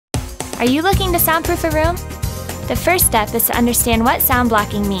Are you looking to soundproof a room? The first step is to understand what sound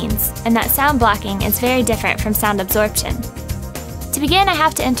blocking means, and that sound blocking is very different from sound absorption. To begin, I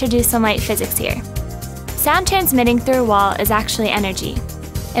have to introduce some light physics here. Sound transmitting through a wall is actually energy.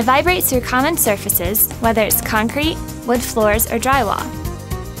 It vibrates through common surfaces, whether it's concrete, wood floors, or drywall.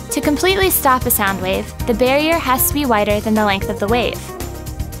 To completely stop a sound wave, the barrier has to be wider than the length of the wave.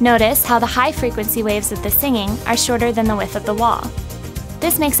 Notice how the high-frequency waves of the singing are shorter than the width of the wall.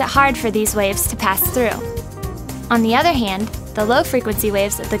 This makes it hard for these waves to pass through. On the other hand, the low-frequency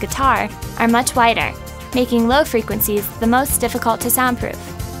waves of the guitar are much wider, making low frequencies the most difficult to soundproof.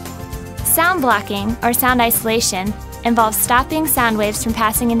 Sound blocking, or sound isolation, involves stopping sound waves from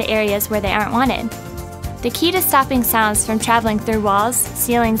passing into areas where they aren't wanted. The key to stopping sounds from traveling through walls,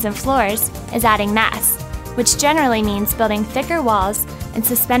 ceilings, and floors is adding mass, which generally means building thicker walls and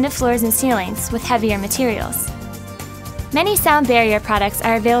suspended floors and ceilings with heavier materials. Many sound barrier products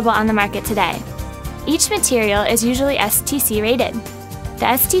are available on the market today. Each material is usually STC rated. The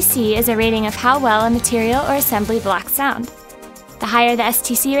STC is a rating of how well a material or assembly blocks sound. The higher the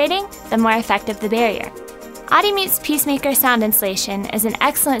STC rating, the more effective the barrier. Audimute's Peacemaker sound insulation is an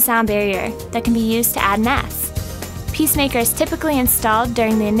excellent sound barrier that can be used to add mass. Peacemaker is typically installed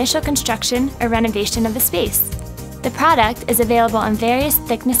during the initial construction or renovation of a space. The product is available in various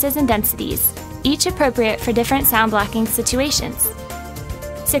thicknesses and densities, each appropriate for different sound blocking situations.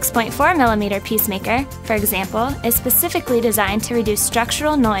 6.4mm Peacemaker, for example, is specifically designed to reduce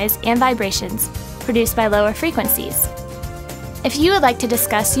structural noise and vibrations produced by lower frequencies. If you would like to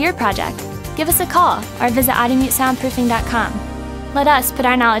discuss your project, give us a call or visit AudimuteSoundproofing.com. Let us put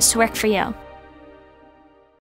our knowledge to work for you.